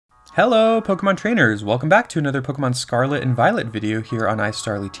Hello Pokemon trainers, welcome back to another Pokemon Scarlet and Violet video here on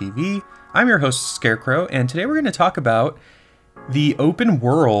iStarly TV. I'm your host Scarecrow, and today we're going to talk about the open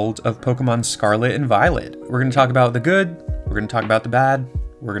world of Pokemon Scarlet and Violet. We're going to talk about the good, we're going to talk about the bad,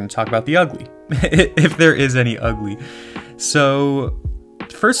 we're going to talk about the ugly, if there is any ugly. So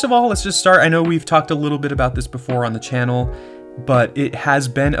first of all, let's just start. I know we've talked a little bit about this before on the channel, but it has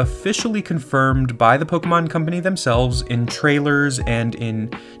been officially confirmed by the Pokemon Company themselves in trailers and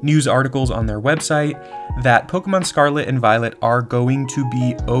in news articles on their website that Pokemon Scarlet and Violet are going to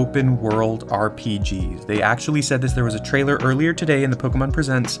be open world RPGs. They actually said this. There was a trailer earlier today in the Pokemon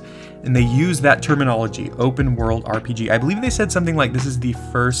Presents, and they used that terminology, open world RPG. I believe they said something like this is the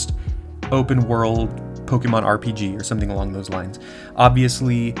first open world Pokemon RPG or something along those lines.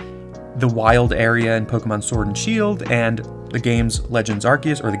 Obviously, the wild area in Pokemon Sword and Shield and the game's Legends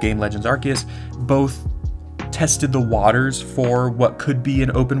Arceus, or the game Legends Arceus, both tested the waters for what could be an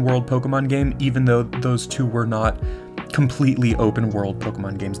open world Pokemon game, even though those two were not completely open world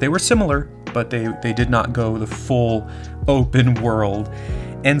Pokemon games. They were similar, but they did not go the full open world.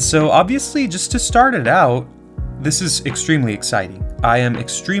 And so obviously, just to start it out, this is extremely exciting. I am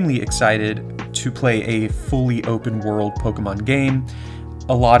extremely excited to play a fully open world Pokemon game.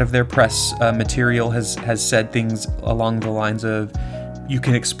 A lot of their press material has said things along the lines of, you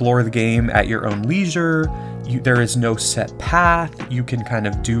can explore the game at your own leisure, there is no set path, you can kind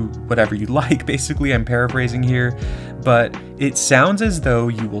of do whatever you like, basically. I'm paraphrasing here, but it sounds as though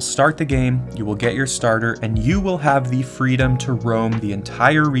you will start the game, you will get your starter, and you will have the freedom to roam the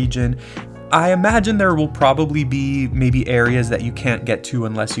entire region. I imagine there will probably be maybe areas that you can't get to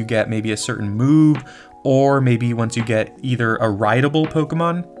unless you get maybe a certain move, or maybe once you get either a rideable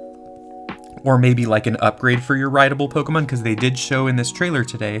Pokemon, or maybe like an upgrade for your rideable Pokemon, because they did show in this trailer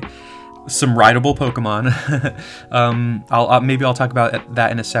today some rideable Pokemon. Maybe I'll talk about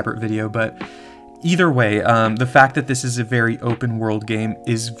that in a separate video, but either way, the fact that this is a very open world game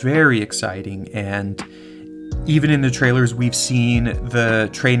is very exciting. And even in the trailers, we've seen the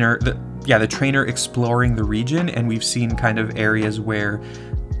trainer exploring the region, and we've seen kind of areas where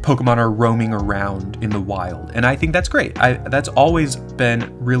Pokemon are roaming around in the wild, and I think that's great. That's always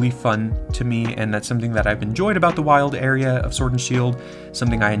been really fun to me, and that's something that I've enjoyed about the wild area of Sword and Shield,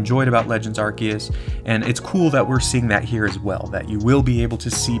 something I enjoyed about Legends Arceus, and it's cool that we're seeing that here as well, that you will be able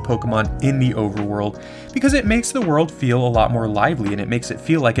to see Pokemon in the overworld, because it makes the world feel a lot more lively, and it makes it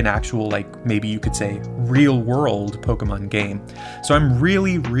feel like an actual, like, maybe you could say, real world Pokemon game. So I'm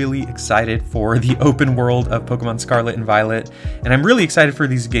really, really excited for the open world of Pokemon Scarlet and Violet, and I'm really excited for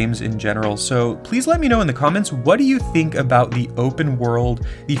these games in general. So please let me know in the comments, what do you think about the open world,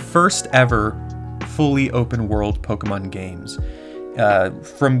 the first ever fully open world Pokemon games?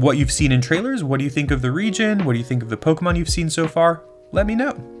 From what you've seen in trailers, what do you think of the region? What do you think of the Pokemon you've seen so far? Let me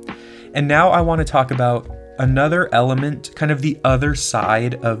know. And now I want to talk about another element, kind of the other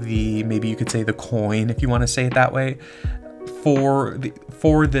side of the, maybe you could say the coin, if you want to say it that way, for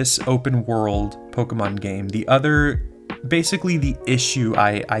this open world Pokemon game. Basically the issue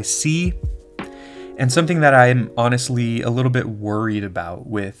I see, and something that I'm honestly a little bit worried about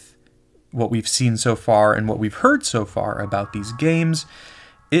with what we've seen so far and what we've heard so far about these games.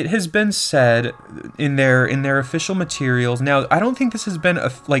 It has been said in their official materials. Now, I don't think this has been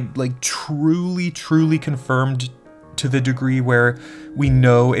truly confirmed to the degree where we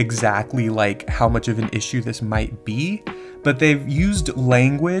know exactly like how much of an issue this might be, but they've used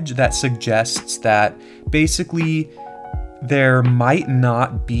language that suggests that basically there might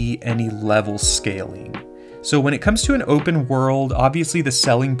not be any level scaling. So when it comes to an open world, obviously the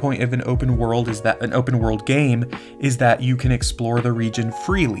selling point of an open world game is that you can explore the region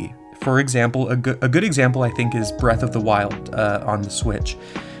freely. For example, a good example I think is Breath of the Wild on the Switch,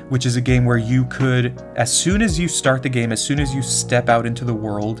 which is a game where you could, as soon as you start the game, as soon as you step out into the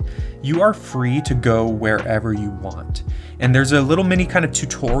world, you are free to go wherever you want. And there's a little mini kind of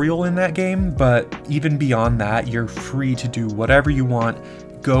tutorial in that game, but even beyond that, you're free to do whatever you want,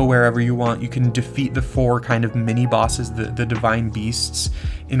 go wherever you want. You can defeat the 4 kind of mini bosses, the divine beasts,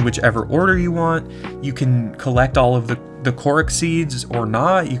 in whichever order you want. You can collect all of the Korok seeds or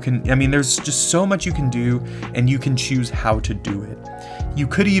not. There's just so much you can do, and you can choose how to do it. You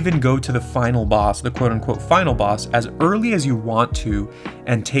could even go to the final boss, the quote-unquote final boss, as early as you want to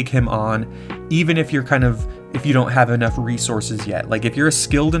and take him on, even if you don't have enough resources yet. Like, if you're a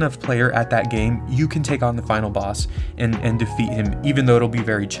skilled enough player at that game, you can take on the final boss and defeat him, even though it'll be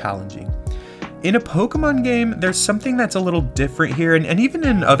very challenging. In a Pokemon game, there's something that's a little different here, and even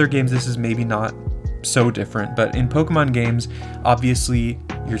in other games this is maybe not so different, but in Pokemon games, obviously,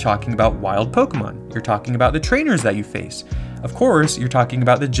 you're talking about wild Pokemon. You're talking about the trainers that you face. Of course, you're talking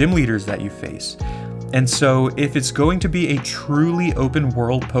about the gym leaders that you face. And so if it's going to be a truly open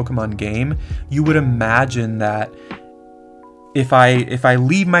world Pokemon game, you would imagine that if I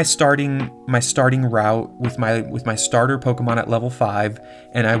leave my starting route with my starter Pokemon at level 5,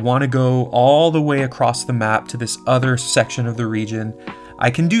 and I want to go all the way across the map to this other section of the region,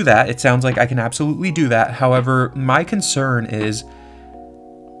 I can do that. It sounds like I can absolutely do that. However, my concern is,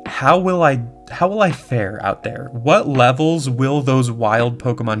 how will I fare out there? What levels will those wild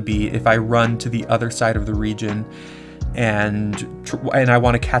Pokemon be if I run to the other side of the region and I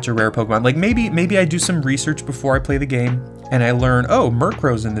want to catch a rare Pokemon? Like maybe I do some research before I play the game and I learn, oh,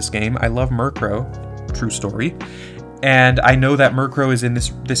 Murkrow's in this game. I love Murkrow. True story. And I know that Murkrow is in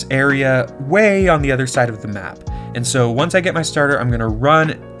this area way on the other side of the map. And so once I get my starter, I'm going to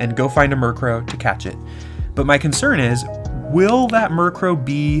run and go find a Murkrow to catch it. But my concern is, will that Murkrow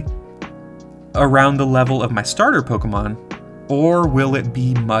be around the level of my starter Pokemon, or will it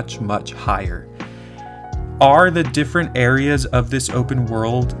be much, much higher? Are the different areas of this open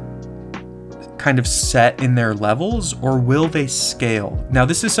world kind of set in their levels, or will they scale? Now,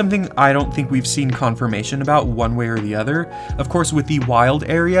 this is something I don't think we've seen confirmation about one way or the other. Of course, with the wild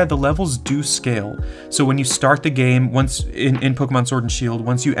area, the levels do scale. So when you start the game, once in Pokemon Sword and Shield,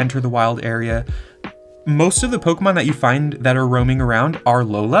 once you enter the wild area, most of the Pokemon that you find that are roaming around are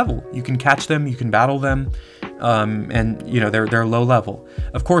low level. You can catch them, you can battle them, and you know, they're low level.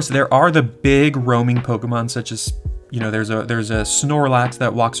 Of course, there are the big roaming Pokemon, such as, you know, there's a Snorlax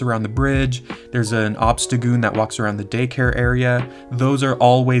that walks around the bridge. There's an Obstagoon that walks around the daycare area. Those are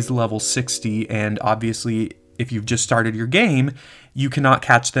always level 60, and obviously, if you've just started your game, you cannot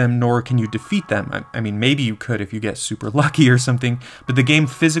catch them, nor can you defeat them. I mean, maybe you could if you get super lucky or something, but the game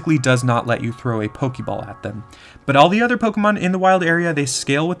physically does not let you throw a Pokeball at them. But all the other Pokemon in the wild area, they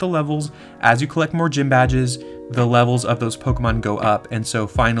scale with the levels. As you collect more gym badges, the levels of those Pokemon go up. And so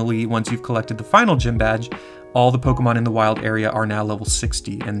finally, once you've collected the final gym badge, all the Pokemon in the wild area are now level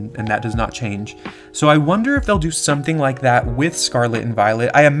 60, and that does not change. So I wonder if they'll do something like that with Scarlet and Violet.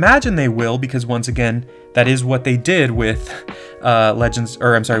 I imagine they will, because once again, that is what they did with the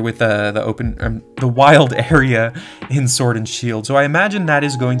wild area in Sword and Shield. So I imagine that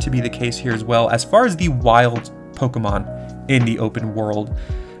is going to be the case here as well, as far as the wild Pokemon in the open world.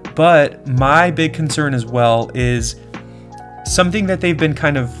 But my big concern as well is something that they've been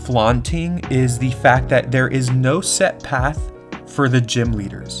kind of flaunting, is the fact that there is no set path for the gym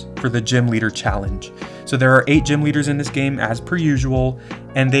leaders, for the gym leader challenge. So there are 8 gym leaders in this game as per usual,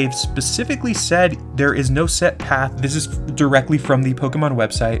 and they've specifically said there is no set path. This is directly from the Pokemon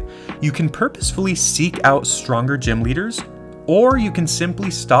website. You can purposefully seek out stronger gym leaders, or you can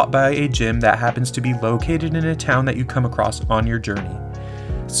simply stop by a gym that happens to be located in a town that you come across on your journey.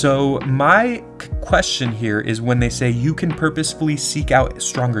 So my question here is, when they say you can purposefully seek out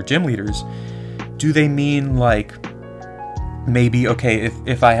stronger gym leaders, do they mean like, maybe, okay,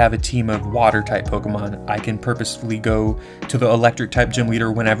 if I have a team of water type Pokemon, I can purposefully go to the electric type gym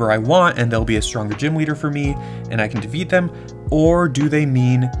leader whenever I want, and they'll be a stronger gym leader for me, and I can defeat them? Or do they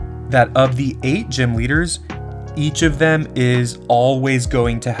mean that of the 8 gym leaders, each of them is always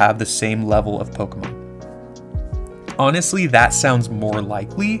going to have the same level of Pokemon? Honestly, that sounds more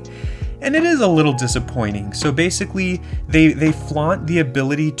likely, and it is a little disappointing. So basically, they flaunt the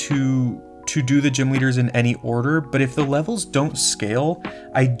ability to do the gym leaders in any order, but if the levels don't scale,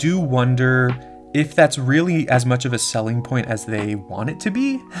 I do wonder if that's really as much of a selling point as they want it to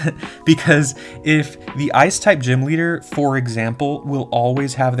be. Because if the ice type gym leader, for example, will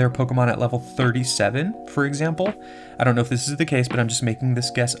always have their Pokemon at level 37, for example, I don't know if this is the case, but I'm just making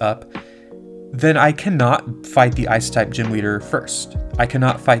this guess up, then I cannot fight the ice type gym leader first. I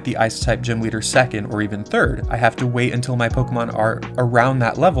cannot fight the ice type gym leader second or even third. I have to wait until my Pokemon are around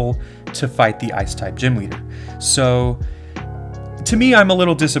that level to fight the ice type gym leader. So to me, I'm a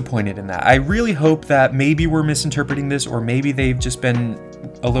little disappointed in that. I really hope that maybe we're misinterpreting this, or maybe they've just been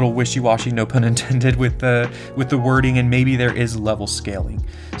a little wishy-washy, no pun intended, with the wording, and maybe there is level scaling.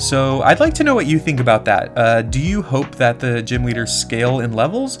 So I'd like to know what you think about that. Do you hope that the gym leaders scale in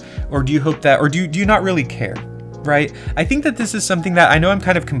levels, or do you hope that, or do you not really care? Right? I think that this is something that, I know I'm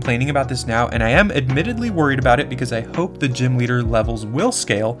kind of complaining about this now, and I am admittedly worried about it because I hope the gym leader levels will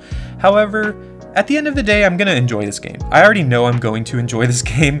scale. However, at the end of the day, I'm going to enjoy this game. I already know I'm going to enjoy this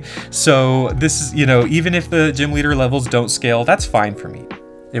game. So this is, you know, even if the gym leader levels don't scale, that's fine for me.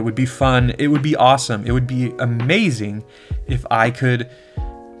 It would be fun. It would be awesome. It would be amazing if I could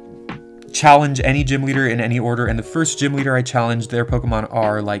challenge any gym leader in any order, and the first gym leader I challenge, their Pokemon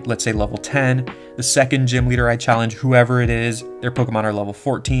are like, let's say level 10. The second gym leader I challenge, whoever it is, their Pokemon are level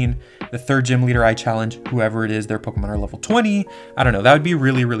 14. The third gym leader I challenge, whoever it is, their Pokemon are level 20. I don't know, that would be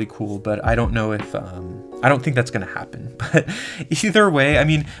really, really cool, but I don't know if, I don't think that's gonna happen. But either way, I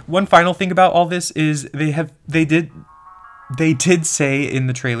mean, one final thing about all this is they did say in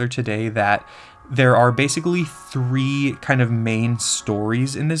the trailer today that there are basically 3 kind of main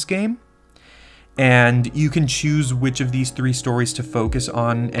stories in this game. And you can choose which of these 3 stories to focus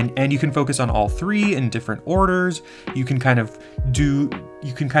on, and you can focus on all 3 in different orders. You can kind of do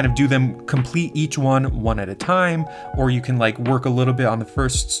them, complete each one at a time, or you can like work a little bit on the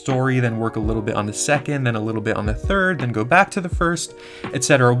first story, then work a little bit on the second, then a little bit on the third, then go back to the first,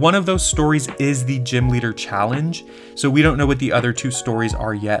 etc. One of those stories is the Gym Leader Challenge. So we don't know what the other 2 stories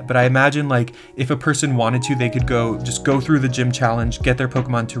are yet, but I imagine like if a person wanted to, they could just go through the Gym Challenge, get their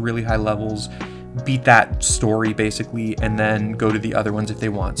Pokemon to really high levels, beat that story basically, and then go to the other ones if they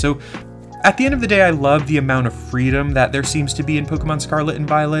want. So at the end of the day, I love the amount of freedom that there seems to be in Pokemon Scarlet and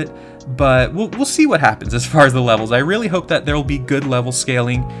Violet, but we'll see what happens as far as the levels. I really hope that there'll be good level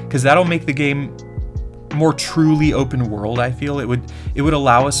scaling, because that'll make the game more truly open world. I feel it would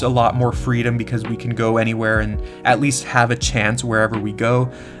allow us a lot more freedom, because we can go anywhere and at least have a chance wherever we go.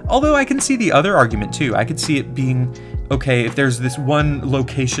 Although I can see the other argument too. I could see it being, okay, if there's this one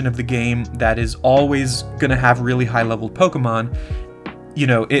location of the game that is always gonna have really high leveled Pokemon, you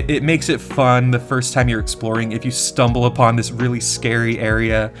know, it makes it fun the first time you're exploring if you stumble upon this really scary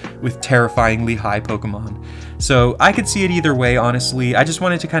area with terrifyingly high Pokemon. So I could see it either way, honestly. I just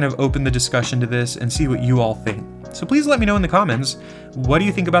wanted to kind of open the discussion to this and see what you all think. So please let me know in the comments, what do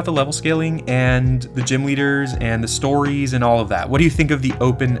you think about the level scaling and the gym leaders and the stories and all of that? What do you think of the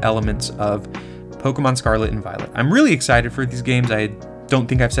open elements of Pokemon Scarlet and Violet? I'm really excited for these games. I don't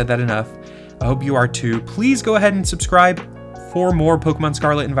think I've said that enough. I hope you are too. Please go ahead and subscribe for more Pokemon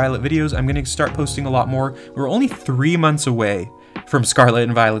Scarlet and Violet videos. I'm going to start posting a lot more. We're only 3 months away from Scarlet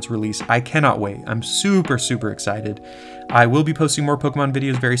and Violet's release. I cannot wait. I'm super, super excited. I will be posting more Pokemon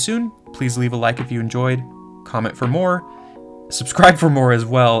videos very soon. Please leave a like if you enjoyed, comment for more, subscribe for more as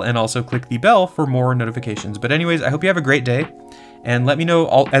well, and also click the bell for more notifications. But anyways, I hope you have a great day, and let me know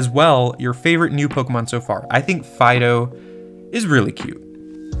as well your favorite new Pokemon so far. I think Fido is really cute.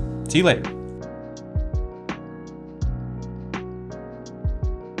 See you later.